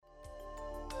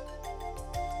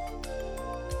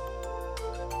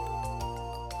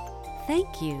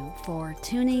Thank you for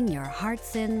tuning your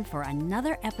hearts in for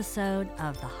another episode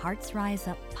of the Hearts Rise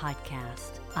Up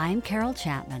podcast. I'm Carol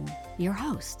Chapman, your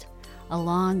host,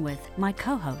 along with my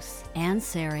co-hosts, Ann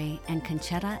Sari and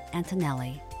Conchetta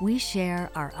Antonelli. We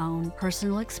share our own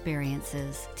personal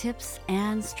experiences, tips,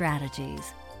 and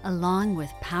strategies, along with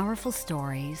powerful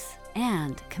stories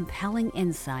and compelling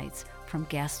insights from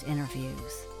guest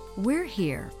interviews. We're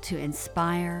here to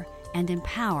inspire and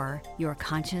empower your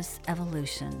conscious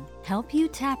evolution, help you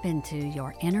tap into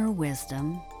your inner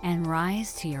wisdom, and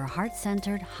rise to your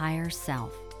heart-centered higher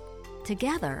self.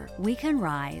 Together, we can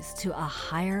rise to a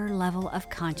higher level of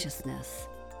consciousness,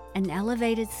 an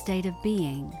elevated state of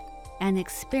being, and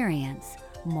experience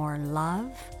more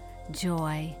love,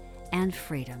 joy, and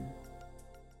freedom.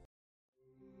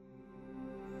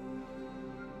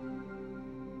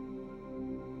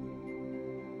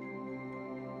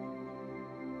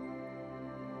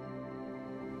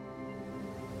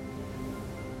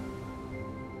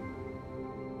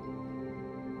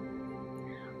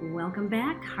 Welcome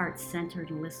back,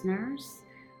 heart-centered listeners.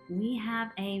 We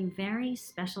have a very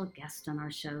special guest on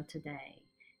our show today.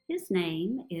 His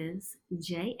name is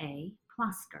J.A.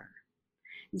 Plosker.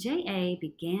 J.A.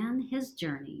 began his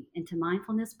journey into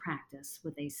mindfulness practice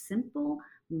with a simple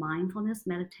mindfulness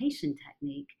meditation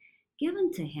technique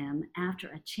given to him after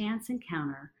a chance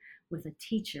encounter with a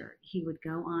teacher he would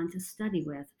go on to study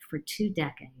with for 2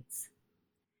 decades.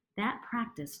 That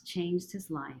practice changed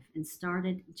his life and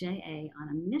started J.A. on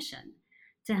a mission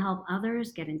to help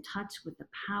others get in touch with the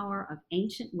power of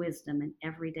ancient wisdom in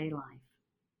everyday life.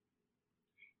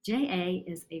 J.A.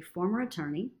 is a former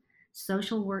attorney,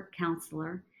 social work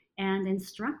counselor, and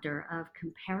instructor of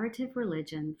comparative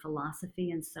religion,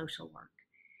 philosophy, and social work.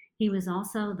 He was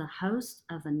also the host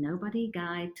of the Nobody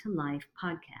Guide to Life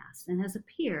podcast and has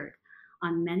appeared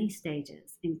on many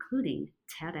stages, including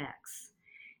TEDx,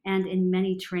 and in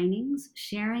many trainings,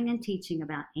 sharing and teaching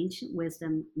about ancient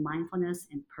wisdom, mindfulness,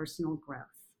 and personal growth.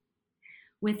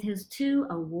 With his 2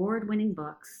 award-winning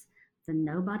books, The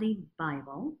Nobody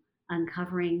Bible,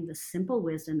 Uncovering the Simple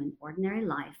Wisdom in Ordinary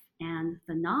Life, and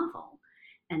the novel,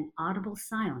 An Audible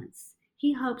Silence,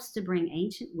 he hopes to bring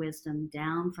ancient wisdom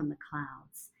down from the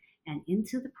clouds and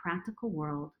into the practical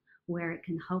world where it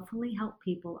can hopefully help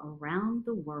people around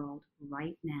the world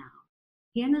right now.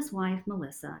 He and his wife,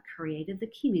 Melissa, created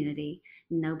the community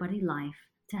Nobody Life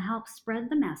to help spread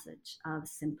the message of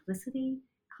simplicity,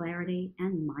 clarity,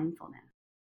 and mindfulness.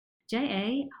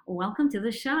 J.A., welcome to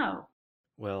the show.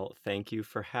 Well, thank you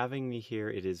for having me here.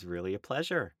 It is really a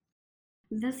pleasure.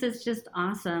 This is just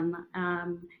awesome.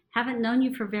 Haven't known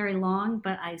you for very long,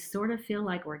 but I sort of feel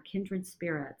like we're kindred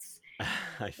spirits.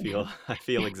 I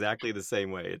feel exactly the same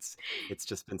way. It's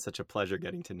just been such a pleasure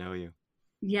getting to know you.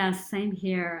 Yes, same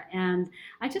here. And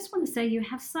I just want to say you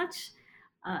have such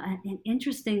an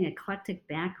interesting, eclectic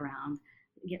background.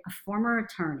 You're a former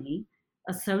attorney,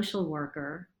 a social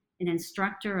worker, an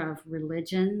instructor of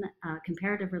religion,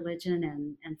 comparative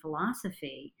religion, and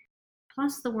philosophy,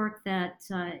 plus the work that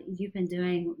you've been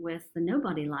doing with the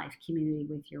Nobody Life community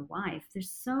with your wife. There's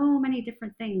so many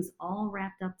different things all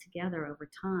wrapped up together over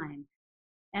time.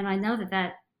 And I know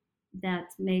that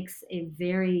makes a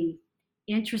very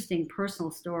interesting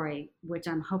personal story, which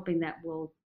I'm hoping that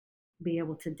we'll be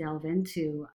able to delve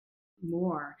into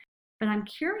more. But I'm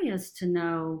curious to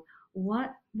know,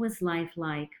 what was life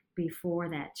like before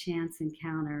that chance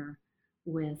encounter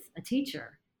with a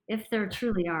teacher? If there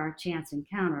truly are chance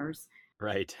encounters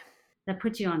Right. that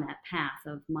put you on that path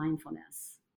of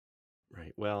mindfulness.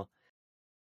 Right. Well,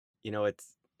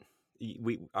 it's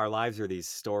we our lives are these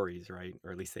stories, right?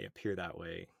 Or at least they appear that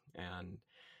way. And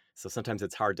so sometimes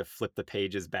it's hard to flip the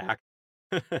pages back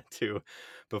to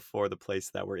before the place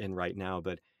that we're in right now.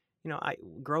 But, I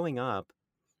growing up,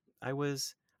 I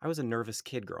was I was a nervous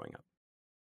kid growing up.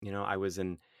 I was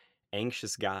an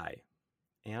anxious guy,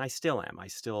 and I still am. I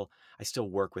still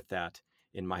work with that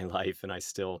in my life, and I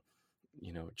still,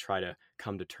 try to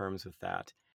come to terms with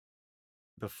that.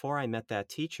 Before I met that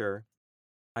teacher,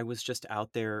 I was just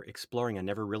out there exploring. I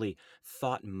never really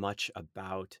thought much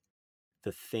about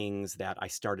the things that I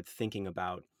started thinking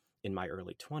about in my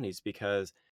early 20s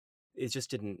because it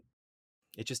just didn't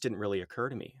it just didn't really occur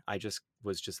to me. I just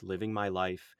was just living my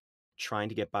life, trying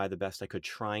to get by the best I could,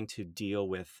 trying to deal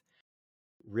with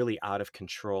really out of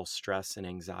control stress and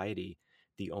anxiety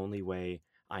the only way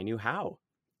I knew how.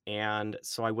 And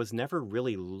so I was never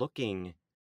really looking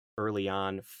early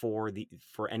on for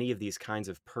any of these kinds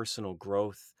of personal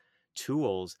growth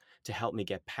tools to help me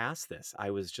get past this. I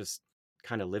was just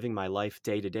kind of living my life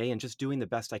day to day and just doing the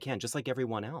best I can, just like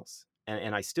everyone else.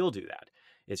 And I still do that.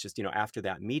 It's just, after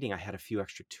that meeting, I had a few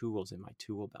extra tools in my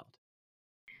tool belt.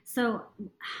 So,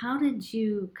 how did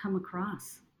you come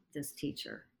across this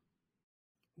teacher?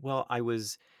 Well, I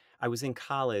was in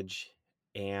college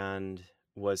and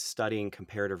was studying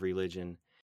comparative religion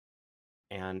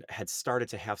and had started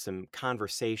to have some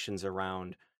conversations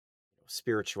around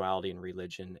spirituality and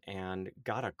religion and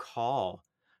got a call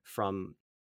from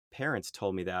parents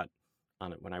told me that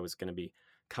when I was going to be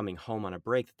coming home on a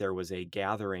break that there was a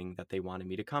gathering that they wanted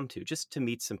me to come to just to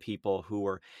meet some people who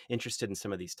were interested in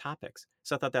some of these topics.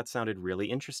 So I thought that sounded really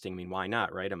interesting. I mean, why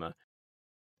not, right? I'm a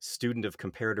student of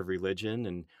comparative religion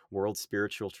and world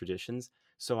spiritual traditions.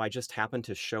 So I just happened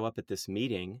to show up at this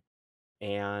meeting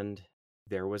and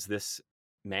there was this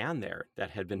man there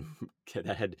that had been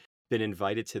that had been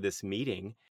invited to this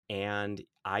meeting and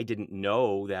I didn't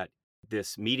know that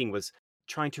this meeting was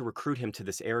trying to recruit him to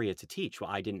this area to teach. Well,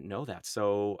 I didn't know that.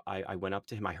 So I went up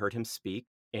to him, I heard him speak,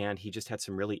 and he just had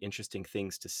some really interesting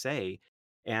things to say.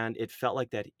 And it felt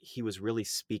like that he was really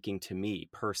speaking to me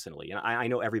personally. And I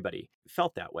know everybody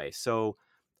felt that way. So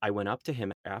I went up to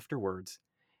him afterwards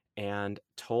and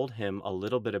told him a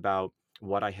little bit about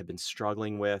what I had been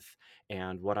struggling with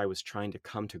and what I was trying to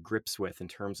come to grips with in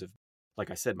terms of,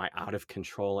 like I said, my out of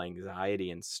control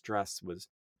anxiety and stress was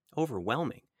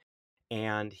overwhelming.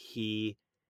 And he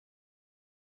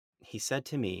said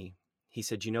to me, he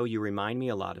said, "You know, you remind me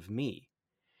a lot of me."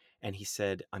 And he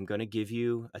said, "I'm going to give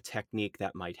you a technique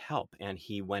that might help." And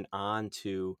he went on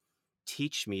to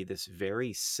teach me this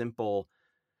very simple,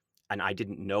 and I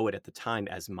didn't know it at the time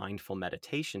as mindful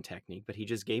meditation technique, but he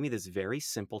just gave me this very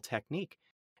simple technique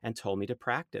and told me to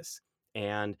practice.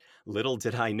 And little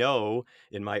did I know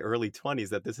in my early 20s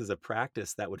that this is a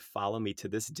practice that would follow me to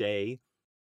this day.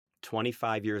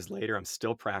 25 years later, I'm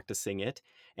still practicing it.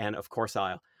 And of course,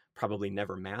 I'll probably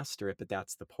never master it, but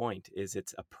that's the point is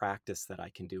it's a practice that I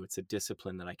can do. It's a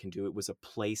discipline that I can do. It was a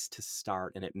place to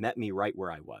start and it met me right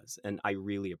where I was. And I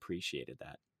really appreciated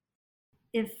that.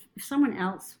 If someone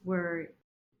else were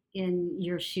in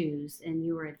your shoes and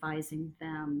you were advising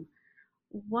them,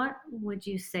 what would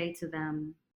you say to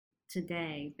them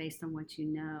today based on what you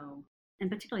know,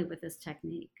 and particularly with this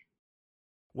technique?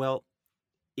 Well,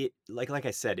 it like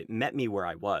I said, it met me where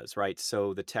I was, right?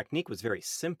 So the technique was very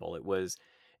simple. It was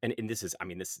and this is I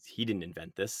mean, this he didn't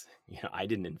invent this. I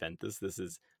didn't invent this. This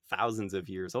is thousands of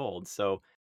years old. So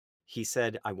he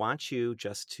said, "I want you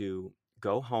just to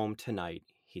go home tonight,"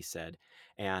 he said,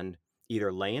 "and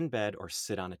either lay in bed or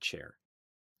sit on a chair."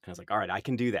 And I was like, "All right, I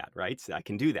can do that, right? So I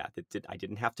can do that. I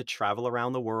didn't have to travel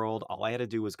around the world. All I had to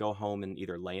do was go home and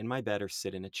either lay in my bed or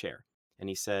sit in a chair." And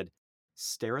he said,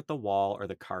 "Stare at the wall or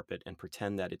the carpet and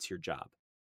pretend that it's your job."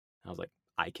 I was like,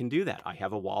 "I can do that. I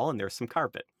have a wall and there's some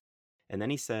carpet." And then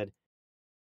he said,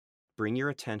 "Bring your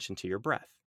attention to your breath."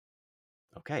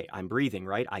 Okay, I'm breathing,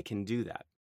 right? I can do that.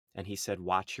 And he said,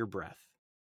 "Watch your breath.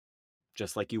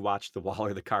 Just like you watch the wall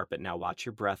or the carpet. Now watch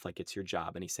your breath like it's your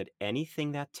job." And he said,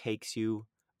 "Anything that takes you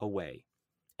away,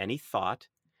 any thought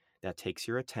that takes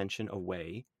your attention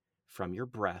away from your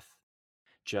breath,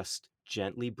 just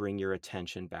gently bring your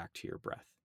attention back to your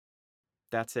breath."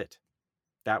 That's it.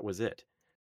 That was it.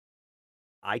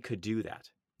 I could do that.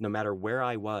 No matter where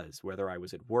I was, whether I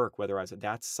was at work, whether I was,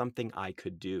 that's something I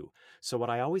could do. So,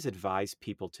 what I always advise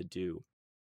people to do,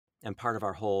 and part of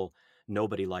our whole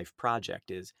Nobody Life project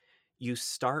is you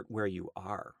start where you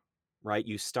are, right?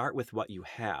 You start with what you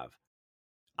have.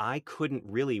 I couldn't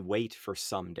really wait for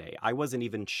someday. I wasn't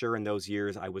even sure in those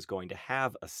years I was going to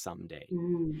have a someday.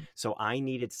 Mm. So I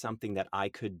needed something that I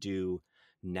could do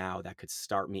now that could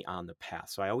start me on the path.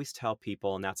 So I always tell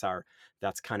people, and that's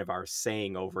kind of our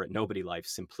saying over at Nobody Life,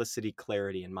 simplicity,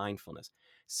 clarity, and mindfulness.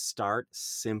 Start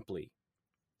simply.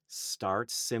 Start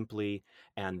simply,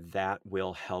 and that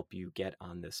will help you get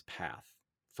on this path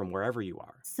from wherever you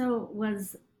are. So,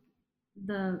 was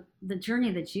the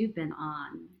journey that you've been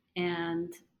on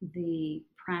and the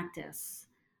practice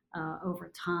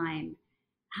over time,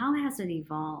 how has it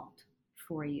evolved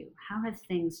for you? How have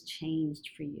things changed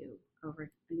for you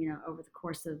over the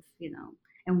course of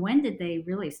and when did they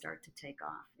really start to take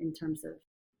off in terms of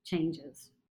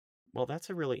changes? Well, that's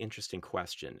a really interesting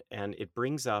question. And it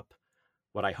brings up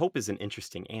what I hope is an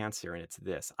interesting answer. And it's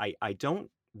this I don't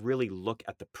really look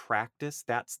at the practice.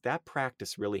 That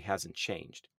practice really hasn't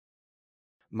changed.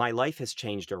 My life has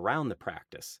changed around the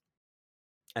practice.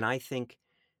 And I think,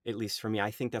 at least for me, I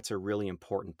think that's a really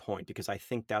important point because I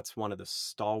think that's one of the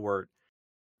stalwart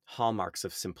hallmarks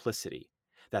of simplicity,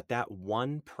 that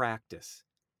one practice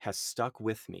has stuck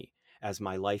with me as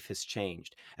my life has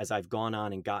changed, as I've gone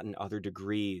on and gotten other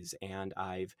degrees and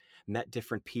I've met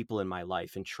different people in my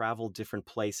life and traveled different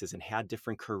places and had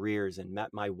different careers and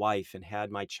met my wife and had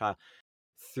my child.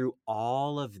 Through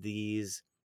all of these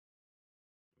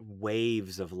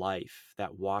waves of life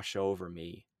that wash over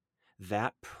me,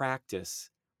 that practice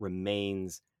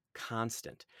remains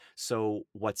constant. So,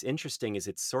 what's interesting is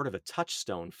it's sort of a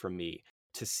touchstone for me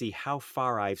to see how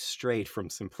far I've strayed from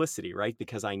simplicity, right?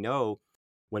 Because I know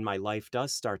when my life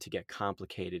does start to get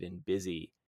complicated and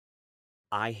busy,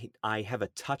 I have a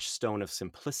touchstone of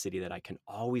simplicity that I can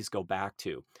always go back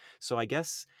to. So I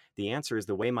guess the answer is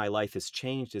the way my life has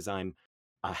changed is I'm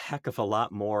a heck of a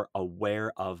lot more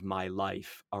aware of my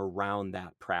life around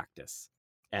that practice.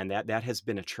 And that has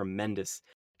been a tremendous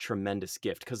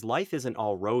gift because life isn't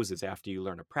all roses after you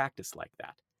learn a practice like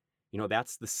that.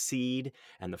 That's the seed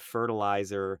and the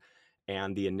fertilizer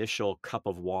and the initial cup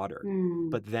of water. Mm,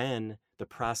 But then the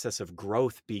process of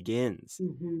growth begins,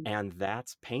 hmm. and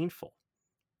that's painful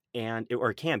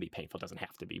or it can be painful, doesn't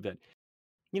have to be, but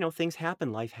things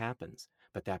happen, life happens,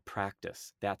 but that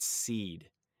practice, that seed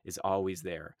is always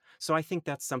there. So I think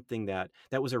that's something that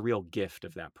was a real gift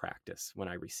of that practice when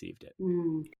I received it.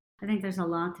 Mm. I think there's a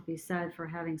lot to be said for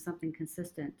having something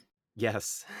consistent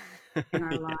Yes. in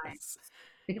our Yes. lives.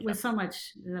 With Yep. so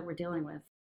much that we're dealing with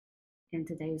in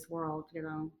today's world,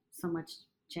 so much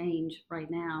change right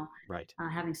now, Right.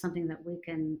 having something that we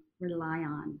can rely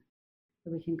on,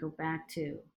 that we can go back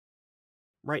to.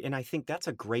 Right, and I think that's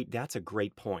a great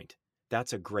point.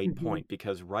 That's a great Hmm. point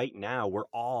because right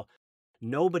now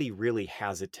nobody really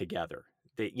has it together.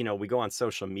 We go on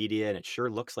social media and it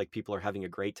sure looks like people are having a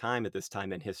great time at this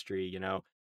time in history,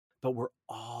 but we're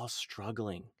all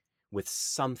struggling with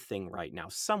something right now,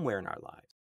 somewhere in our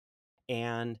lives.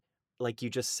 And like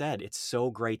you just said, it's so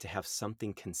great to have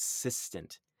something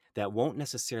consistent that won't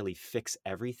necessarily fix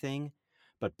everything,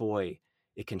 but boy,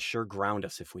 it can sure ground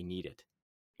us if we need it.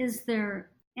 Is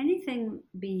there anything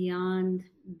beyond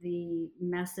the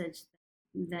message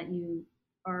that you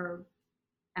are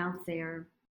out there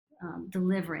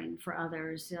delivering for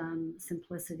others,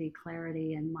 simplicity,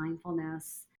 clarity, and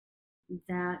mindfulness,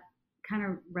 that kind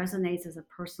of resonates as a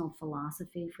personal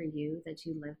philosophy for you that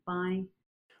you live by?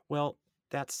 Well,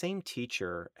 that same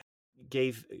teacher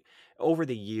gave over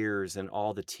the years and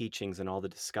all the teachings and all the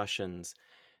discussions,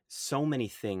 so many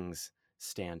things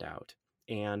stand out.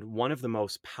 And one of the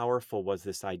most powerful was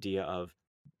this idea of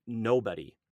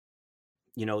nobody.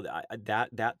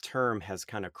 That term has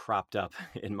kind of cropped up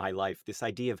in my life. This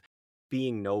idea of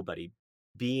being nobody,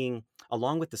 being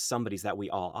along with the somebodies that we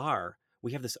all are,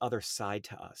 we have this other side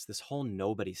to us, this whole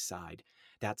nobody side,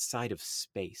 that side of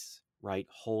space, right?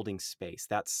 Holding space,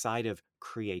 that side of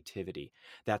creativity,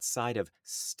 that side of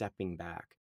stepping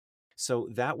back. So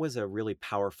that was a really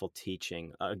powerful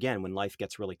teaching. Again, when life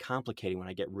gets really complicated, when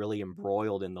I get really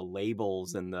embroiled in the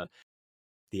labels and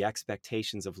the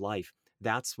expectations of life,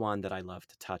 that's one that I love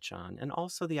to touch on. And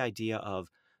also the idea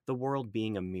of the world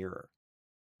being a mirror,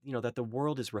 that the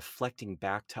world is reflecting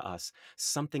back to us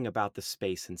something about the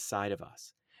space inside of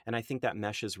us. And I think that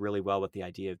meshes really well with the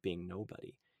idea of being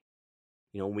nobody.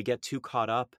 When we get too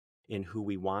caught up in who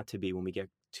we want to be, when we get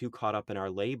too caught up in our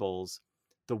labels,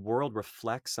 the world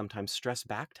reflects sometimes stress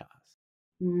back to us.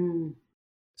 Mm,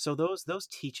 So those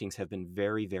teachings have been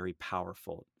very, very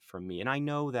powerful for me. And I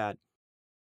know that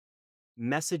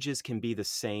messages can be the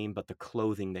same, but the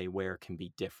clothing they wear can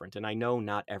be different. And I know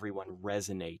not everyone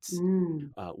resonates mm.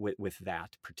 with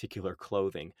that particular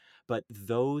clothing, but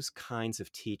those kinds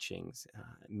of teachings,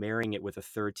 marrying it with a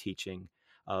third teaching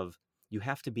of you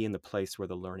have to be in the place where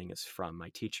the learning is from. My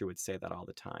teacher would say that all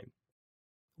the time.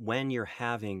 When you're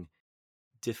having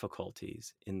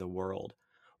difficulties in the world,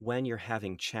 when you're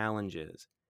having challenges,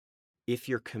 if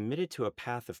you're committed to a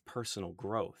path of personal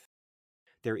growth,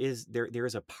 there is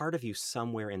a part of you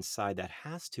somewhere inside that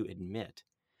has to admit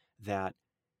that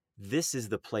this is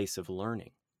the place of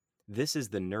learning. This is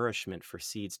the nourishment for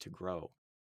seeds to grow.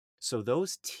 So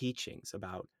those teachings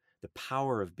about the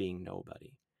power of being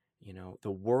nobody,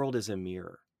 the world is a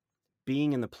mirror,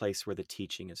 being in the place where the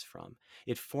teaching is from,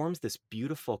 it forms this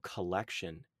beautiful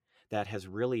collection that has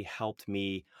really helped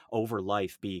me over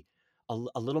life be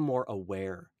a little more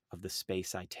aware of the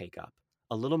space I take up,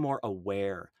 a little more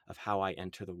aware of how I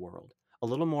enter the world, a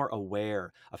little more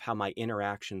aware of how my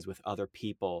interactions with other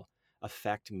people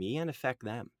affect me and affect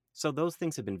them. So those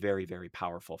things have been very, very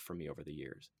powerful for me over the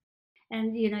years.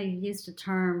 And you used a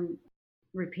term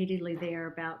repeatedly there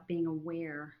about being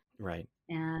aware Right.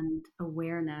 and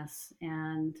awareness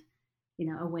and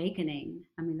awakening.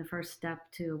 I mean, the first step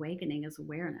to awakening is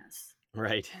awareness,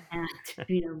 Right. and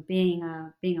being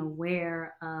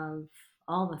aware of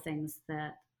all the things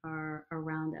that are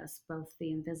around us, both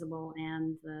the invisible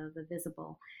and the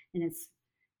visible. And it's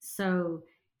so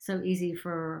so easy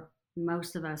for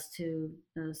most of us to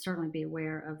certainly be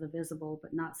aware of the visible,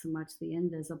 but not so much the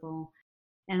invisible.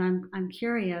 And I'm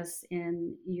curious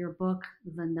in your book,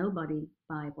 The Nobody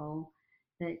Bible,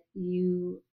 that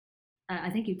I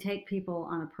think you take people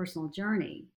on a personal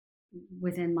journey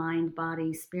within mind,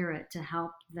 body, spirit to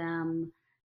help them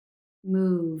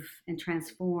move and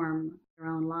transform their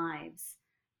own lives.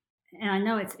 And I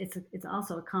know it's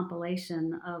also a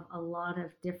compilation of a lot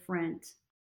of different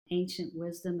ancient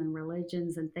wisdom and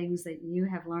religions and things that you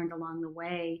have learned along the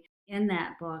way in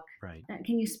that book. Right.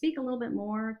 Can you speak a little bit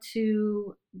more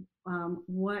to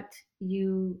what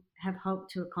you have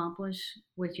hoped to accomplish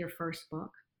with your first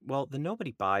book? Well, the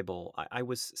Nobody Bible, I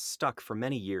was stuck for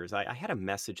many years. I had a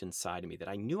message inside of me that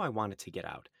I knew I wanted to get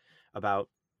out about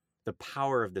the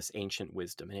power of this ancient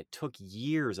wisdom. And it took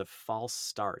years of false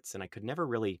starts, and I could never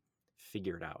really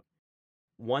figure it out.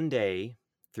 One day,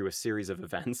 through a series of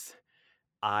events,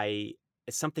 I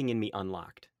something in me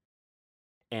unlocked.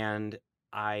 And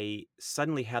I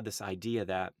suddenly had this idea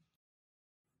that,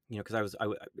 because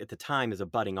at the time as a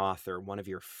budding author, one of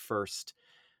your first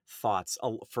thoughts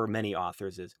for many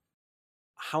authors is,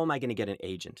 how am I going to get an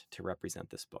agent to represent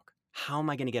this book? How am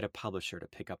I going to get a publisher to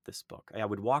pick up this book? I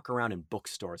would walk around in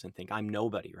bookstores and think, I'm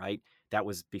nobody, right? That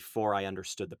was before I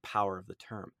understood the power of the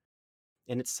term.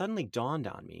 And it suddenly dawned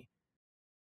on me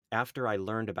after I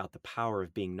learned about the power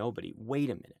of being nobody. Wait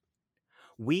a minute.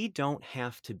 We don't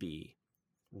have to be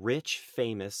rich,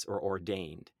 famous, or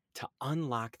ordained to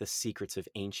unlock the secrets of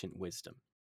ancient wisdom.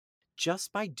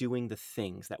 Just by doing the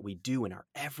things that we do in our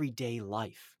everyday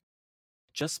life,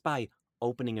 just by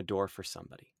opening a door for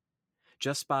somebody,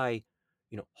 just by,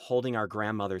 holding our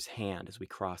grandmother's hand as we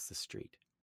cross the street,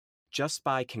 just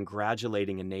by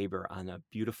congratulating a neighbor on a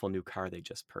beautiful new car they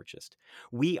just purchased.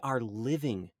 We are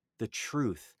living the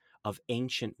truth of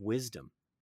ancient wisdom.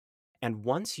 And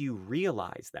once you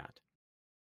realize that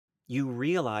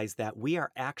we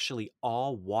are actually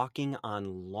all walking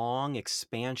on long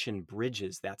expansion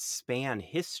bridges that span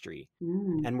history,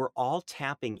 Mm, and we're all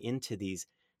tapping into these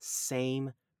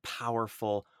same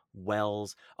powerful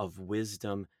wells of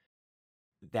wisdom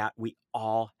that we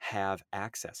all have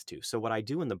access to. So, what I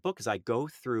do in the book is I go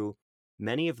through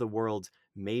many of the world's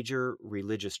major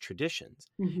religious traditions,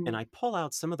 and mhm, I pull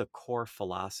out some of the core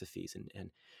philosophies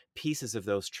and pieces of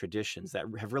those traditions that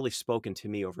have really spoken to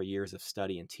me over years of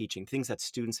study and teaching, things that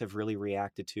students have really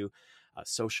reacted to,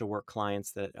 social work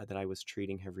clients that I was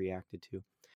treating have reacted to.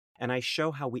 And I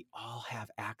show how we all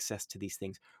have access to these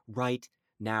things right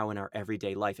now in our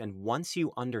everyday life. And once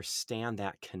you understand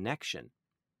that connection,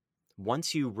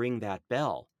 once you ring that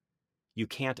bell, you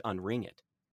can't unring it.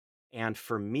 And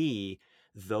for me,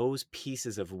 those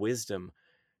pieces of wisdom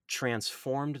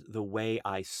transformed the way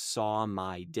I saw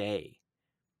my day.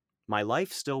 My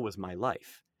life still was my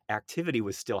life. Activity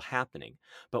was still happening.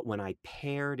 But when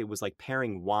it was like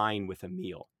pairing wine with a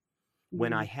meal.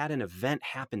 When I mm, had an event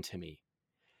happen to me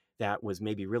that was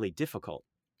maybe really difficult,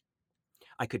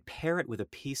 I could pair it with a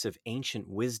piece of ancient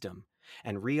wisdom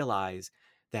and realize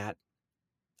that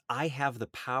I have the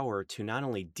power to not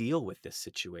only deal with this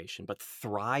situation, but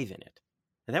thrive in it.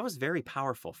 And that was very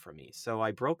powerful for me. So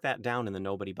I broke that down in the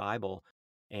Nobody Bible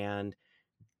and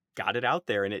got it out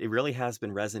there. And it really has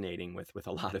been resonating with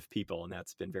a lot of people. And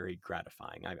that's been very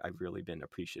gratifying. I've really been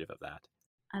appreciative of that.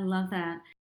 I love that.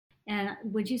 And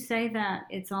would you say that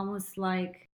it's almost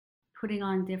like putting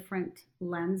on different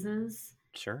lenses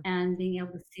Sure. and being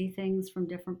able to see things from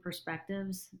different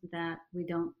perspectives that we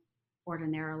don't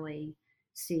ordinarily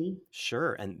see?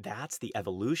 Sure. And that's the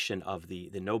evolution of the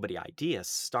nobody idea.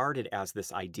 Started as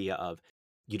this idea of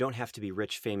you don't have to be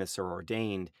rich, famous, or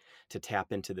ordained to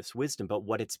tap into this wisdom, but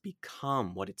what it's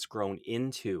become, what it's grown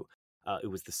into. It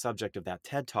was the subject of that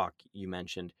TED talk you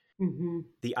mentioned. Hmm.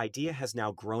 The idea has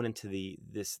now grown into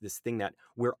this thing that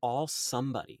we're all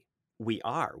somebody. We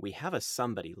have a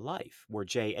somebody life. We're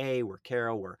JA, we're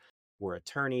Carol, we're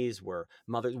attorneys, we're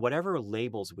mothers, whatever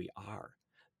labels we are.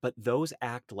 But those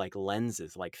act like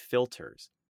lenses, like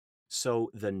filters. So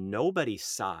the nobody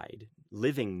side,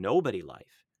 living nobody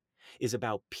life, is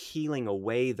about peeling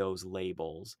away those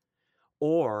labels,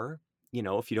 or,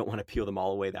 if you don't want to peel them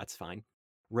all away, that's fine.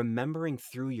 Remembering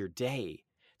through your day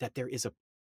that there is a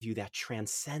view that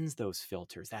transcends those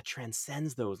filters, that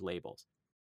transcends those labels.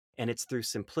 And it's through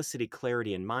simplicity,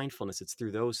 clarity, and mindfulness, it's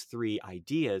through those three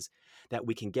ideas that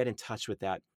we can get in touch with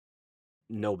that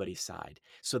nobody side.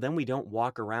 So then we don't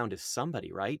walk around as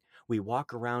somebody, right? We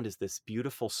walk around as this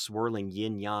beautiful swirling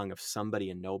yin yang of somebody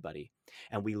and nobody.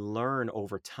 And we learn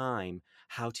over time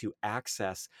how to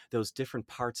access those different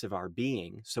parts of our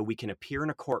being so we can appear in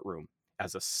a courtroom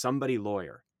as a somebody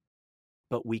lawyer,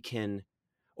 but we can,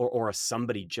 or a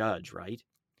somebody judge, right?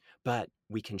 But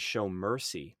we can show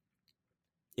mercy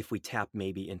if we tap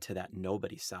maybe into that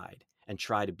nobody side and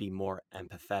try to be more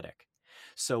empathetic.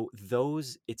 So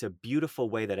it's a beautiful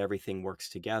way that everything works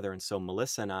together. And so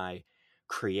Melissa and I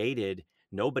created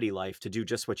Nobody Life to do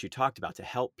just what you talked about, to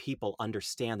help people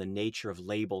understand the nature of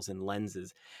labels and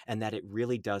lenses, and that it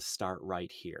really does start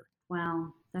right here.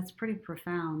 Wow, that's pretty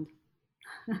profound.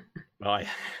 Well,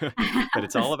 but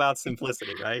it's all about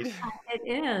simplicity, right? It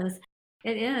is.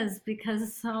 It is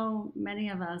because so many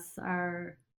of us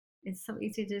are, it's so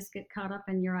easy to just get caught up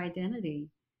in your identity.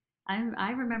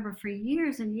 I remember for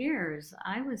years and years,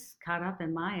 I was caught up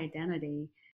in my identity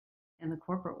in the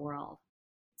corporate world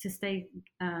to stay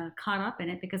caught up in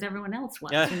it because everyone else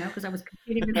was, Yeah. because I was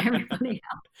competing with everybody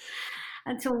else.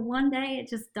 Until one day it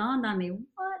just dawned on me,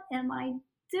 what am I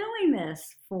doing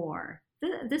this for?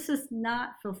 This is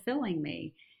not fulfilling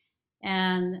me.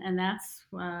 And that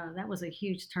was a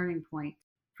huge turning point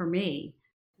for me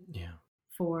Yeah.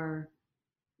 for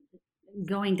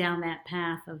going down that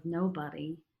path of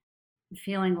nobody,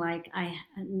 feeling like I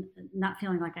not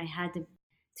feeling like I had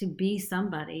to be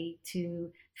somebody to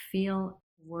feel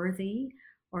worthy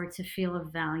or to feel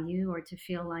of value or to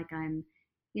feel like I'm,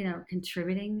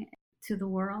 contributing to the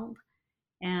world.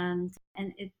 And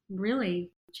it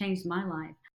really changed my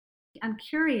life. I'm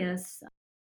curious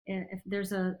if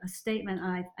there's a statement,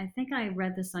 I think I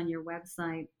read this on your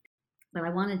website, but I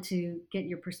wanted to get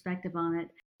your perspective on it.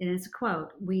 And it's a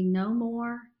quote: "We know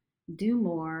more, do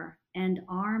more, and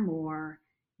are more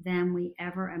than we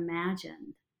ever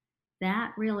imagined.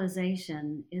 That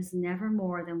realization is never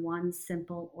more than one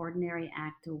simple, ordinary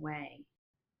act away."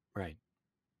 Right.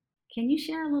 Can you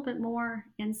share a little bit more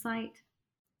insight?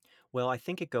 Well, I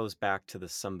think it goes back to the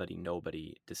somebody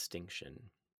nobody distinction.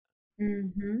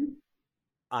 Mm-hmm.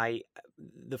 I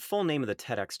The full name of the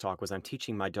TEDx talk was I'm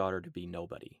teaching my daughter to be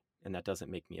nobody, and that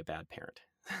doesn't make me a bad parent.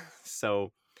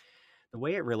 So, the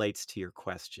way it relates to your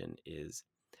question is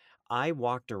I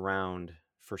walked around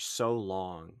for so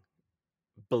long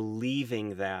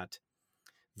believing that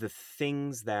the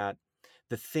things that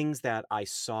the things that I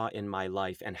saw in my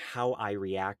life and how I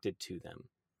reacted to them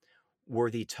were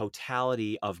the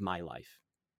totality of my life.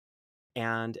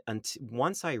 And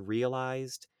once I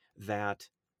realized that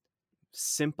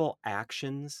simple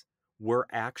actions were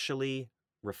actually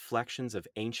reflections of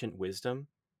ancient wisdom,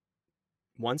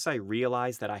 once I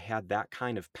realized that I had that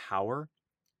kind of power,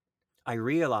 I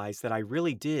realized that I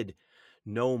really did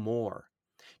know more.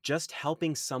 Just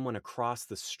helping someone across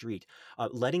the street,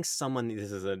 letting someone,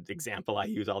 this is an example I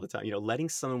use all the time, letting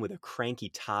someone with a cranky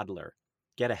toddler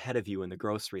get ahead of you in the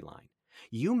grocery line.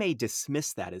 You may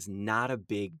dismiss that as not a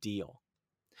big deal,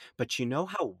 but you know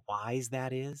how wise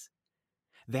that is?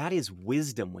 That is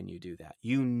wisdom when you do that.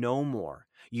 You know more.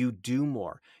 You do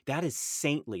more. That is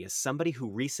saintly. As somebody who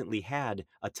recently had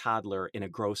a toddler in a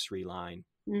grocery line,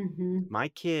 Mm-hmm. my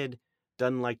kid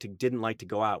didn't like to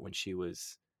go out when she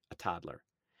was a toddler.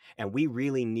 And we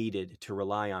really needed to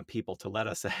rely on people to let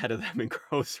us ahead of them in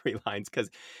grocery lines because,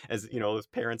 as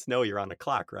parents know, you're on a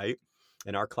clock, right?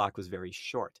 And our clock was very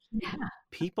short. Yeah.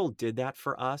 People did that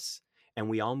for us, and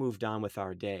we all moved on with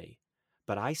our day.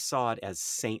 But I saw it as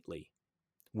saintly.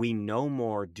 We know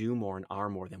more, do more, and are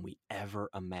more than we ever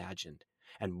imagined.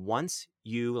 And once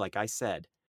you, like I said,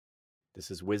 this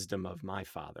is wisdom of my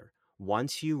father.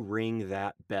 Once you ring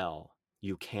that bell,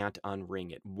 you can't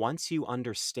unring it. Once you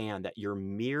understand that your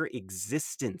mere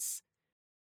existence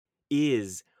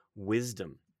is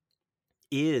wisdom,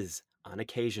 is on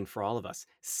occasion for all of us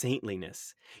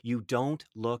saintliness, you don't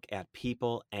look at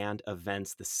people and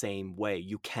events the same way.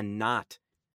 You cannot.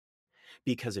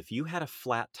 Because if you had a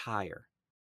flat tire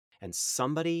and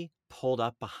somebody pulled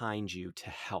up behind you to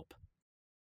help,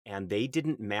 and they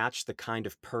didn't match the kind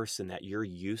of person that you're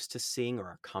used to seeing or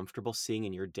are comfortable seeing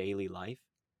in your daily life,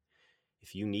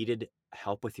 if you needed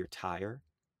help with your tire,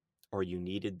 or you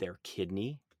needed their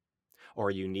kidney, or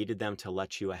you needed them to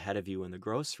let you ahead of you in the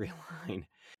grocery line,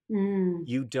 Mm.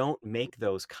 you don't make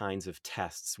those kinds of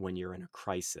tests when you're in a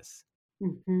crisis.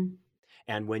 Mm-hmm.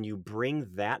 And when you bring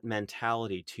that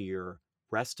mentality to your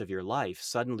rest of your life,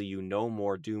 suddenly you know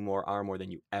more, do more, are more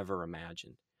than you ever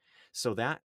imagined. So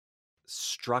that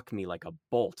struck me like a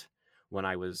bolt when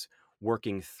I was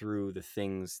working through the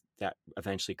things that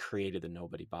eventually created the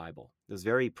Nobody Bible. It was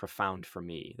very profound for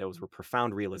me. Those were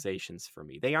profound realizations for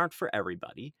me. They aren't for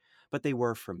everybody, but they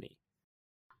were for me.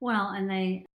 Well, and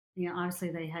they,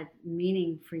 obviously they had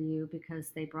meaning for you because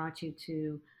they brought you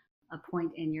to a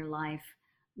point in your life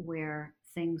where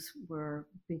things were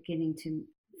beginning to,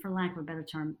 for lack of a better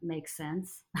term, make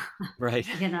sense, Right.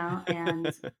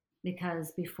 and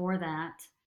because before that,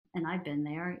 and I've been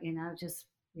there, just,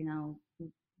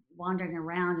 wandering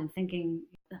around and thinking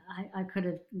I could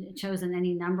have chosen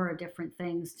any number of different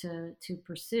things to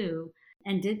pursue,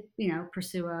 and did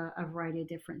pursue a variety of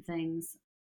different things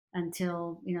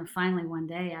until finally one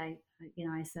day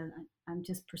I said I'm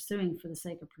just pursuing for the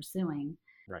sake of pursuing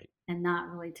Right. and not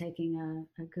really taking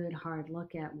a good hard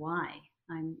look at why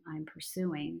I'm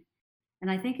pursuing. And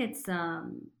I think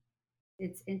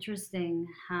it's interesting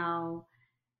how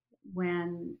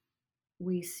when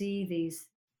we see these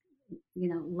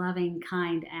loving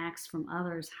kind acts from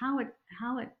others, how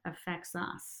it affects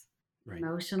us Right.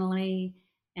 emotionally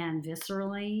and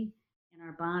viscerally in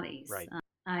our bodies. Right.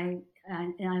 I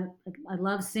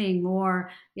love seeing more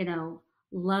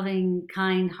loving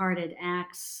kind-hearted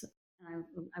acts.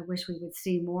 I wish we would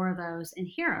see more of those and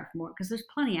hear of more, because there's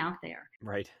plenty out there.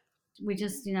 Right. We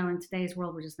just in today's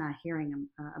world we're just not hearing them,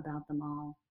 about them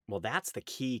all. Well, that's the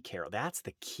key, Carol. That's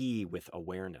the key with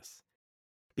awareness,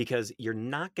 because you're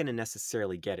not going to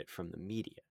necessarily get it from the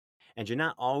media, and you're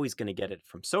not always going to get it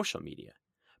from social media.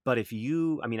 But if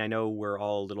you, I mean, I know we're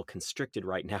all a little constricted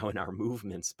right now in our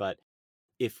movements, but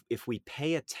if we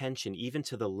pay attention even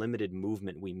to the limited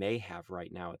movement we may have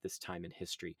right now at this time in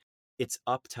history, it's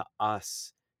up to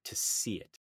us to see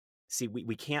it. See,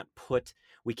 we can't put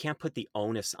the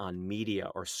onus on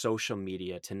media or social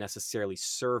media to necessarily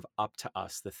serve up to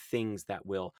us the things that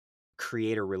will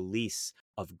create a release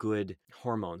of good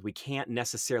hormones. We can't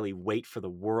necessarily wait for the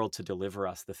world to deliver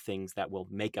us the things that will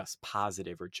make us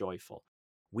positive or joyful.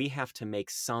 We have to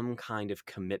make some kind of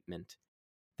commitment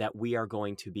that we are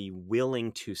going to be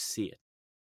willing to see it,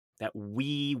 that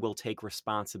we will take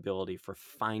responsibility for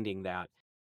finding that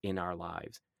in our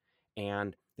lives.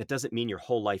 And that doesn't mean your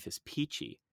whole life is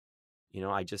peachy.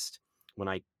 When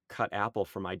I cut apple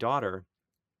for my daughter,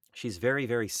 she's very,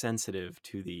 very sensitive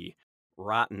to the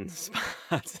rotten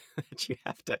spots that you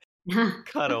have to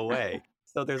cut away.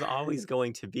 So there's always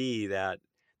going to be that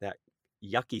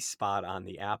yucky spot on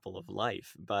the apple of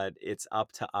life, but it's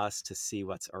up to us to see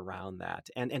what's around that.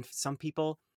 And some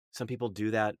people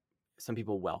do that. Some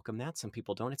people welcome that. Some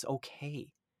people don't. It's okay.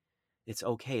 It's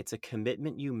okay. It's a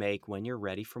commitment you make when you're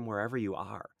ready from wherever you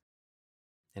are.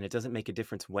 And it doesn't make a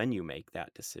difference when you make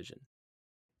that decision,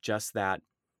 just that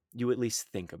you at least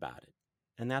think about it.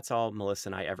 And that's all Melissa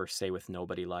and I ever say with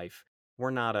Nobody Life. We're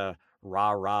not a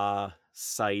rah rah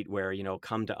site where,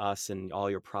 come to us and all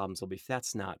your problems will be.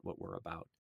 That's not what we're about.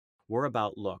 We're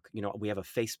about, look, we have a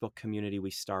Facebook community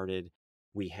we started.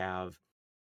 We have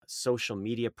a social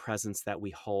media presence that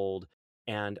we hold,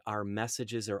 and our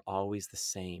messages are always the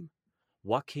same.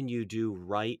 What can you do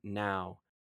right now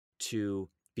to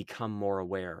become more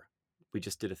aware? We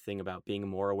just did a thing about being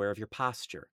more aware of your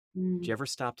posture. Do you ever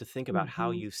stop to think about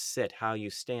how Mm-hmm. you sit, how you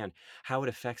stand, how it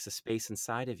affects the space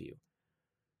inside of you?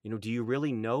 Do you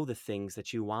really know the things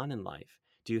that you want in life?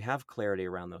 Do you have clarity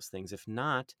around those things? If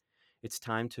not, it's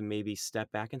time to maybe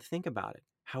step back and think about it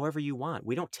however you want.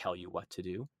 We don't tell you what to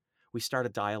do. We start a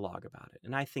dialogue about it.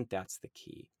 And I think that's the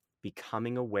key.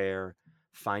 Becoming aware,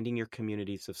 finding your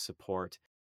communities of support,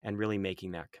 and really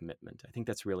making that commitment. I think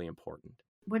that's really important.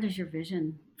 What is your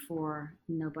vision for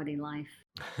Nobody Life?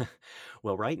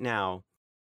 Well, right now,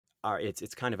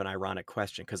 it's kind of an ironic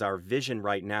question, because our vision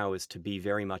right now is to be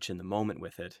very much in the moment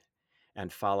with it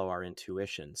and follow our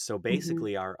intuition. So Mm-hmm.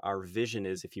 basically, our vision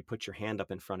is, if you put your hand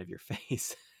up in front of your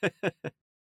face,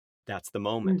 that's the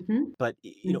moment. Mm-hmm. But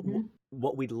Mm-hmm.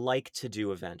 what we'd like to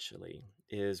do eventually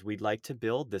is we'd like to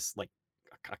build this, like,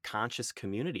 a conscious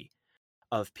community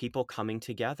of people coming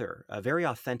together, a very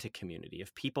authentic community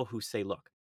of people who say, look,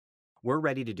 we're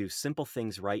ready to do simple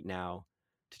things right now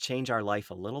to change our life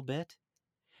a little bit,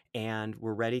 and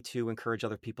we're ready to encourage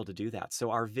other people to do that.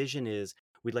 So our vision is,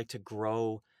 we'd like to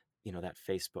grow, that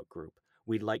Facebook group.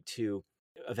 We'd like to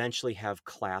eventually have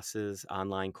classes,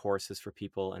 online courses for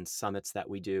people, and summits that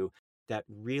we do that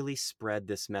really spread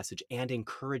this message and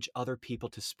encourage other people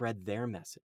to spread their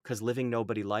message, because living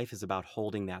Nobody Life is about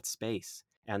holding that space.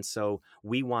 And so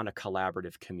we want a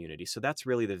collaborative community. So that's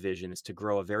really the vision, is to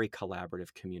grow a very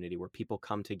collaborative community where people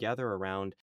come together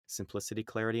around simplicity,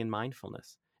 clarity, and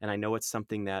mindfulness. And I know it's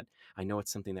something that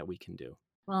we can do.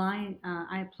 Well,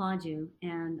 I applaud you,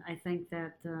 and I think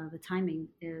that the timing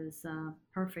is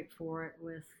perfect for it,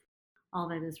 with all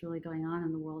that is really going on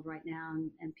in the world right now,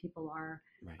 and people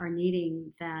Right. are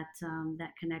needing that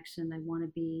connection. They want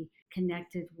to be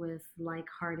connected with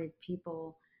like-hearted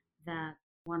people that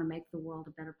want to make the world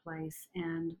a better place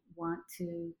and want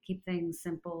to keep things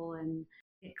simple and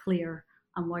get clear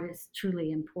on what is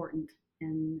truly important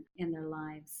in their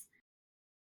lives.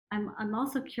 I'm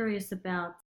also curious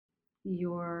about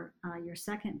your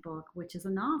second book, which is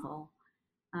a novel,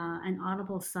 An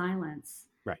Audible Silence.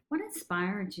 Right. What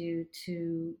inspired you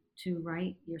to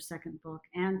write your second book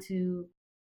and to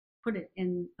put it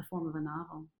in the form of a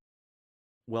novel?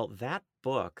 Well, that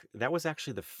book, that was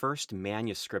actually the first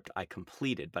manuscript I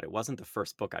completed, but it wasn't the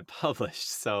first book I published.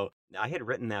 So I had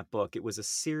written that book. It was a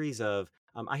series of,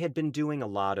 I had been doing a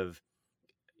lot of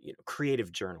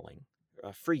creative journaling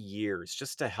for years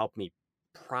just to help me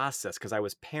process because I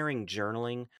was pairing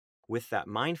journaling with that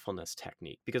mindfulness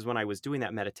technique. Because when I was doing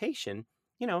that meditation,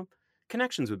 you know,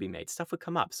 connections would be made, stuff would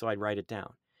come up. So I'd write it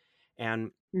down.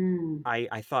 And Mm,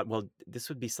 I thought, well, this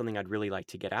would be something I'd really like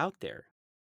to get out there.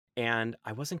 And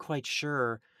I wasn't quite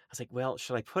sure. I was like, well,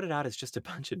 should I put it out as just a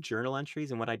bunch of journal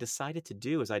entries? And what I decided to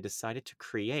do is I decided to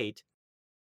create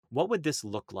what would this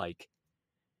look like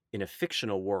in a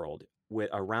fictional world with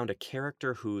around a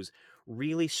character who's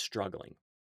really struggling.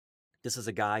 This is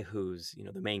a guy who's,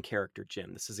 the main character,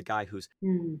 Jim. This is a guy who's,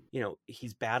 mm,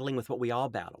 he's battling with what we all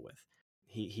battle with.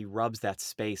 He rubs that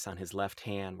space on his left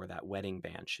hand where that wedding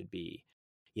band should be.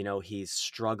 He's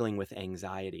struggling with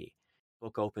anxiety.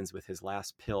 Book opens with his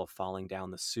last pill falling down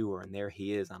the sewer, and there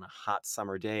he is on a hot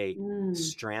summer day, mm,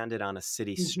 stranded on a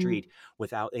city mhm, street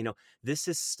without, this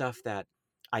is stuff that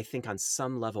I think on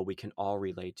some level we can all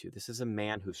relate to. This is a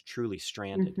man who's truly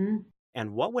stranded. mhm,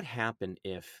 And what would happen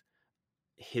if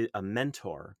a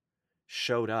mentor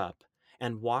showed up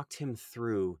and walked him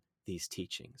through these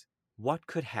teachings? What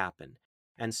could happen?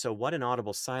 And so, what an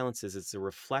audible silence is, it's a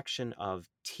reflection of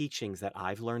teachings that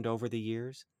I've learned over the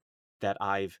years, that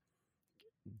I've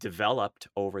developed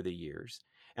over the years.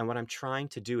 And what I'm trying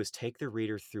to do is take the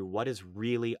reader through what is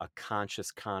really a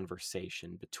conscious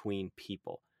conversation between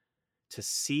people to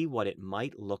see what it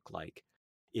might look like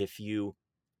if you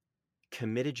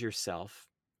committed yourself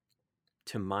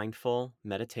to mindful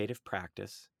meditative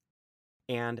practice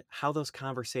and how those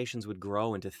conversations would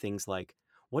grow into things like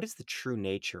what is the true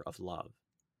nature of love?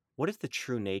 What is the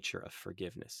true nature of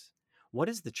forgiveness? What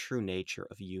is the true nature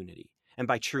of unity? And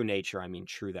by true nature, I mean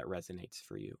true that resonates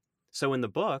for you. So in the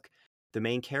book, the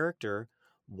main character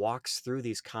walks through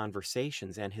these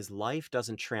conversations and his life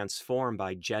doesn't transform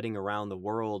by jetting around the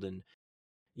world and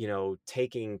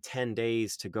taking 10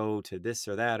 days to go to this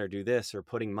or that or do this or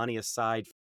putting money aside.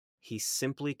 He's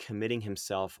simply committing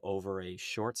himself over a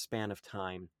short span of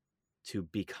time to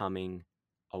becoming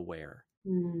aware.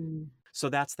 mm, So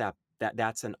that's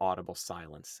an audible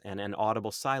silence. And an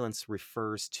audible silence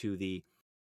refers to the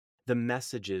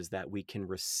messages that we can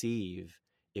receive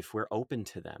if we're open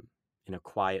to them in a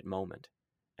quiet moment.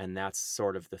 And that's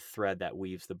sort of the thread that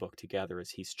weaves the book together is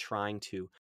he's trying to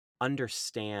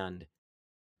understand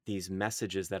these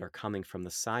messages that are coming from the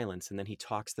silence and then he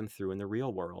talks them through in the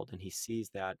real world and he sees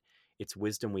that it's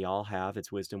wisdom we all have,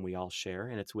 it's wisdom we all share,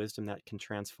 and it's wisdom that can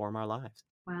transform our lives.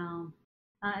 wow.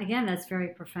 Again, that's very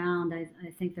profound. I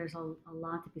think there's a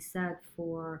lot to be said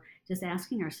for just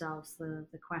asking ourselves the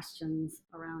questions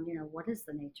around, what is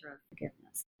the nature of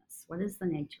forgiveness? What is the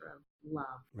nature of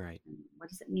love? Right. And what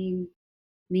does it mean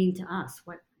to us?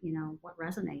 What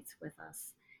resonates with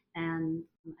us? And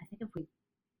I think if we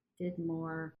did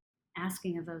more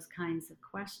asking of those kinds of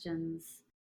questions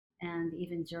and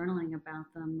even journaling about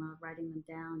them, writing them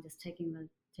down, just taking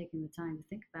the time to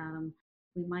think about them,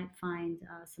 we might find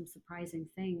some surprising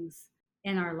things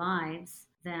in our lives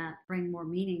that bring more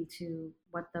meaning to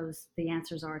what the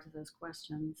answers are to those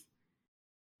questions.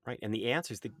 Right. And the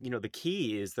answers, the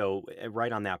key is though,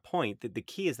 right on that point, that the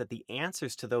key is that the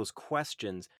answers to those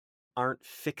questions aren't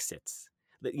fix-its.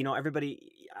 That,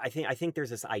 everybody, I think there's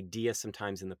this idea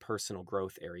sometimes in the personal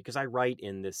growth area, because I write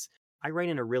in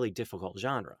a really difficult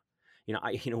genre.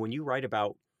 When you write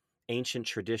about ancient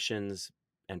traditions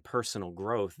and personal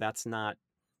growth, that's not,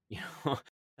 you know,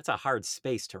 that's a hard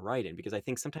space to write in because I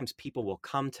think sometimes people will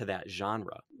come to that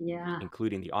genre, Yeah.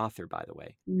 including the author, by the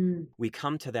way. Mm, We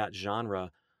come to that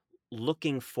genre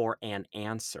looking for an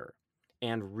answer.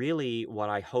 And really, what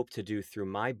I hope to do through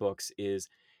my books is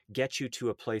get you to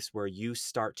a place where you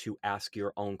start to ask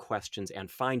your own questions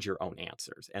and find your own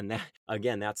answers. And that,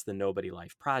 again, that's the Nobody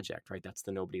Life Project, right? That's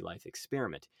the Nobody Life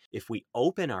experiment. If we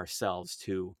open ourselves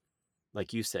to,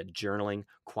 like you said, journaling,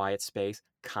 quiet space,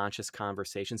 conscious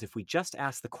conversations, if we just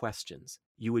ask the questions,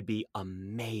 you would be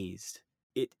amazed.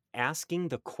 Asking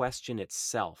the question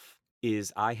itself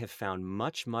is, I have found,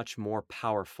 much, much more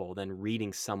powerful than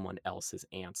reading someone else's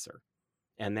answer.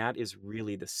 And that is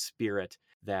really the spirit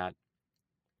that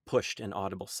pushed an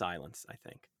audible silence, I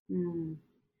think. mm.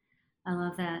 I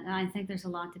love that. And I think there's a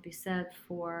lot to be said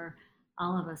for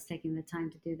all of us taking the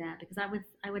time to do that because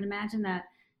I would imagine that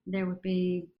there would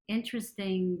be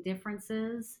interesting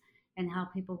differences in how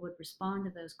people would respond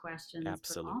to those questions, but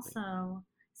Absolutely. also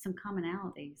some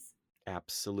commonalities.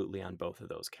 Absolutely on both of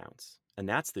those counts. And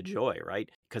that's the joy, right?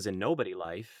 Because in nobody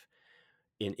life,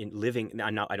 in living,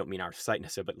 now, I don't mean our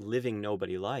sightness, but living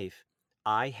nobody life,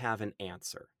 I have an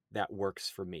answer that works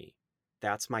for me.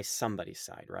 That's my somebody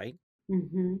side, right?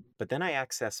 Mm-hmm. But then I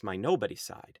access my nobody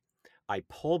side. I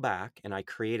pull back and I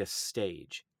create a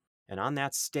stage. And on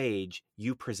that stage,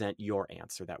 you present your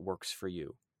answer that works for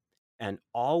you. And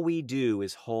all we do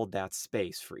is hold that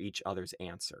space for each other's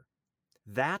answer.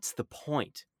 That's the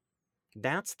point.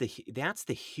 That's the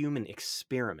human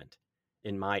experiment,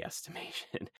 in my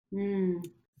estimation. Mm.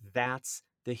 That's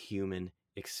the human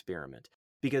experiment.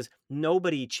 Because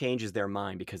nobody changes their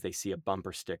mind because they see a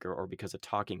bumper sticker or because a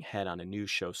talking head on a news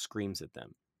show screams at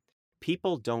them.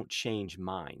 People don't change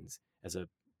minds. As a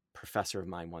professor of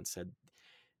mine once said,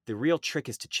 the real trick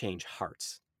is to change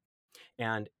hearts.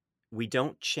 And we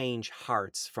don't change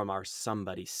hearts from our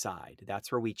somebody side.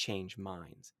 That's where we change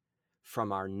minds.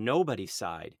 From our nobody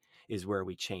side is where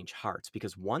we change hearts.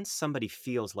 Because once somebody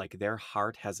feels like their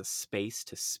heart has a space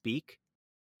to speak,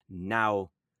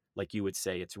 now, like you would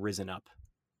say, it's risen up.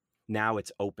 Now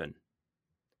it's open.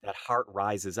 That heart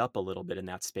rises up a little bit in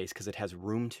that space because it has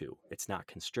room to. It's not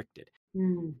constricted.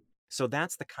 Mm. So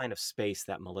that's the kind of space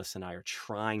that Melissa and I are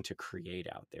trying to create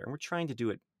out there. And we're trying to do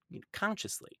it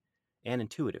consciously and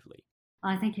intuitively.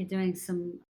 I think you're doing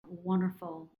some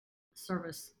wonderful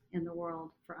service in the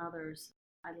world for others.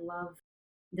 I love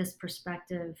this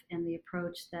perspective and the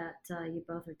approach that you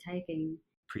both are taking.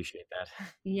 Appreciate that.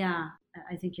 Yeah,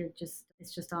 I think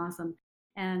it's just awesome.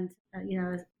 And, I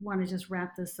want to just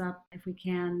wrap this up if we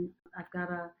can. I've got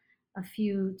a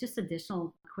few just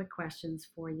additional quick questions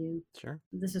for you. Sure.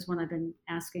 This is one I've been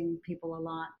asking people a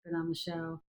lot, been on the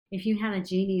show. If you had a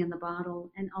genie in the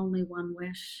bottle and only one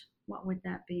wish, what would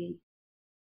that be?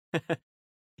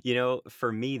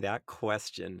 For me, that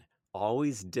question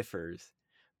always differs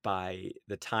by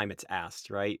the time it's asked,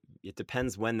 right? It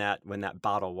depends when that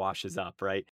bottle washes up,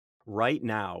 right? Right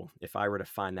now, if I were to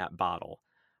find that bottle,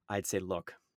 I'd say,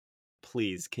 look,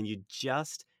 please, can you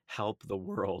just help the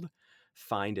world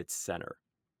find its center?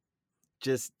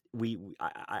 Just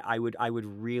I would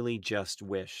really just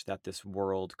wish that this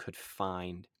world could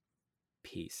find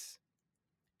peace.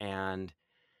 And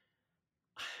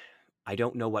I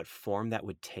don't know what form that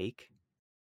would take.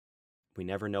 We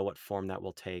never know what form that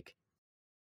will take.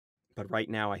 But right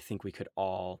now, I think we could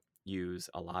all use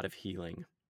a lot of healing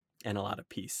and a lot of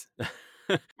peace.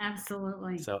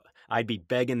 Absolutely. So I'd be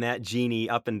begging that genie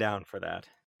up and down for that.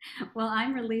 Well,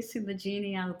 I'm releasing the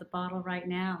genie out of the bottle right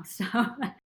now. So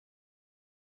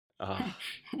Oh,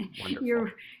 wonderful.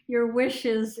 your your wish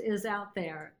is out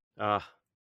there. Ah,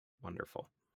 wonderful.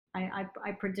 I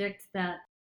predict that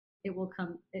it will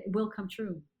come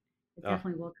true. It Oh,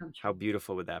 definitely will come how true.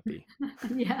 beautiful would that be?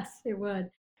 Yes, it would.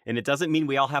 And it doesn't mean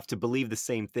we all have to believe the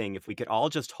same thing. If we could all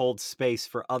just hold space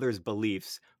for others'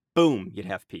 beliefs, boom, you'd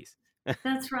have peace.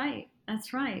 That's right.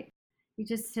 That's right. You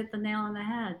just hit the nail on the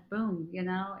head. Boom.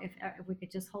 If we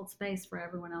could just hold space for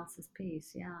everyone else's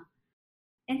peace. Yeah.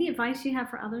 Any advice you have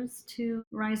for others to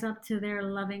rise up to their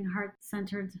loving, heart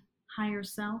centered higher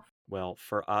self? Well,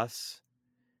 for us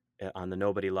on the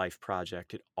Nobody Life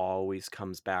Project, it always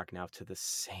comes back now to the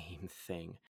same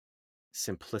thing: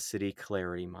 simplicity,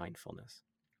 clarity, mindfulness.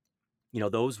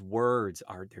 Those words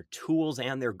are their tools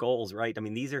and their goals, right? I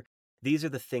mean, these are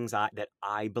the things that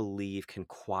I believe can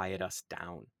quiet us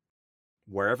down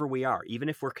wherever we are, even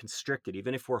if we're constricted,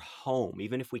 even if we're home,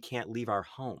 even if we can't leave our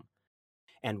home.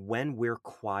 And when we're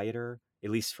quieter,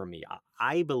 at least for me,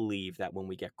 I believe that when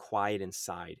we get quiet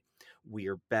inside, we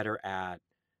are better at,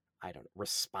 I don't know,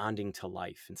 responding to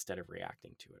life instead of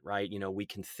reacting to it, right? We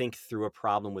can think through a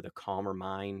problem with a calmer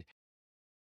mind.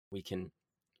 We can,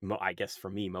 I guess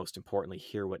for me, most importantly,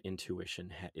 hear what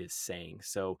intuition is saying.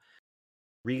 So,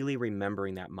 really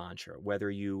remembering that mantra,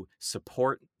 whether you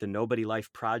support the Nobody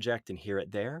Life Project and hear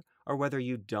it there, or whether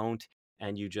you don't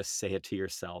and you just say it to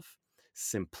yourself: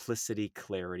 simplicity,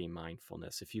 clarity,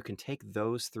 mindfulness. If you can take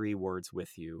those three words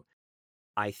with you,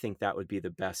 I think that would be the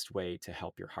best way to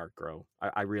help your heart grow.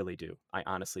 I really do. I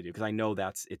honestly do. Because I know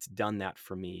it's done that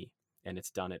for me and it's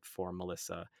done it for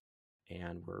Melissa.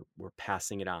 And we're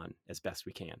passing it on as best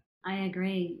we can. I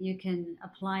agree. You can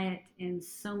apply it in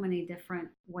so many different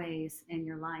ways in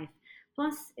your life.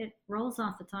 Plus, it rolls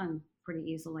off the tongue pretty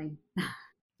easily.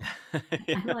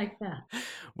 I like that.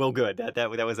 Well, good. That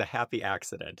was a happy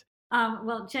accident.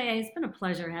 Well, Jay, it's been a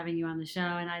pleasure having you on the show,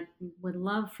 and I would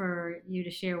love for you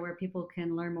to share where people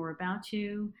can learn more about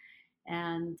you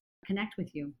and connect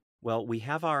with you. Well, we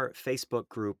have our Facebook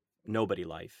group, Nobody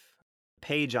Life.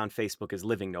 Page on Facebook is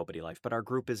Living Nobody Life, but our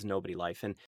group is Nobody Life.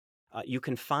 And You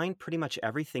can find pretty much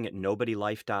everything at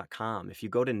nobodylife.com. If you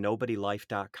go to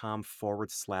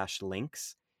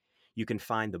nobodylife.com/links, you can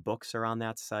find the books are on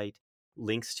that site,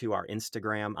 links to our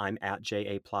Instagram. I'm at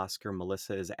J.A. Plosker.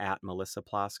 Melissa is at Melissa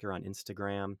Plosker on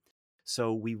Instagram.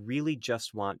 So we really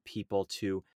just want people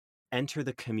to enter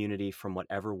the community from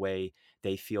whatever way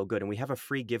they feel good. And we have a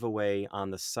free giveaway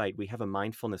on the site. We have a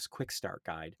mindfulness quick start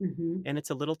guide. Hmm. And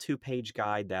it's a little 2-page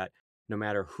guide that no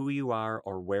matter who you are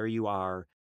or where you are,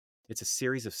 it's a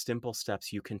series of simple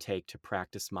steps you can take to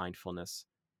practice mindfulness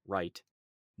right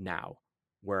now,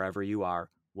 wherever you are,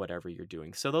 whatever you're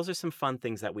doing. So those are some fun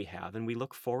things that we have, and we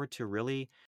look forward to really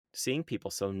seeing people.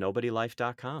 So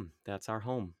nobodylife.com, that's our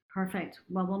home. Perfect.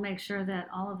 Well, we'll make sure that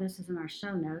all of this is in our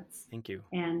show notes. Thank you.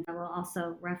 And I will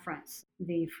also reference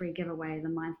the free giveaway, the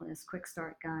Mindfulness Quick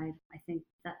Start Guide. I think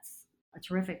that's a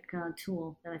terrific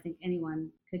tool that I think anyone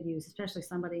could use, especially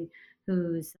somebody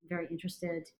who's very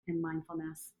interested in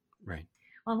mindfulness. Right.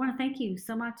 Well, I want to thank you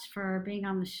so much for being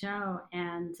on the show.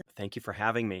 And Thank you for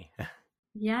having me.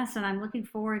 yes, and I'm looking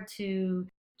forward to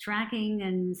tracking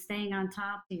and staying on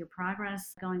top of your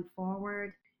progress going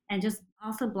forward and just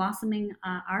also blossoming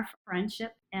our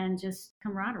friendship and just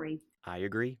camaraderie I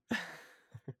agree.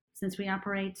 since we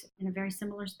operate in a very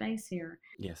similar space here.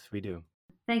 Yes, we do.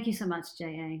 Thank you so much,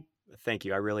 J.A. Thank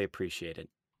you. I really appreciate it.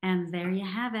 And there you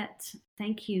have it.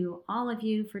 Thank you, all of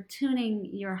you, for tuning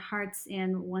your hearts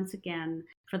in once again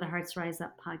for the Hearts Rise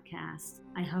Up podcast.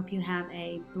 I hope you have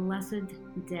a blessed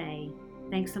day.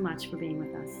 Thanks so much for being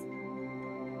with us.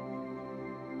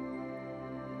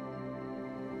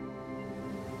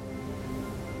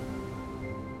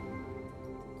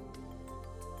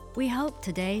 We hope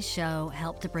today's show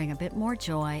helped to bring a bit more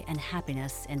joy and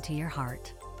happiness into your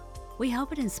heart. We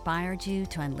hope it inspired you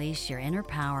to unleash your inner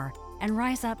power and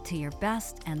rise up to your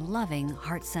best and loving,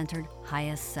 heart-centered,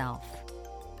 highest self.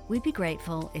 We'd be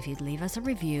grateful if you'd leave us a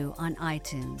review on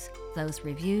iTunes. Those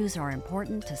reviews are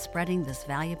important to spreading this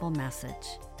valuable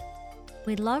message.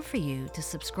 We'd love for you to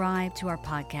subscribe to our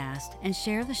podcast and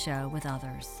share the show with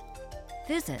others.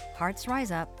 Visit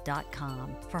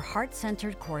heartsriseup.com for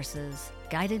heart-centered courses,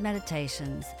 guided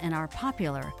meditations, and our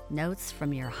popular Notes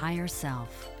from Your Higher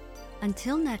Self.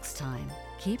 Until next time,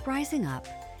 keep rising up,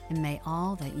 and may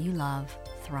all that you love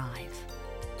thrive.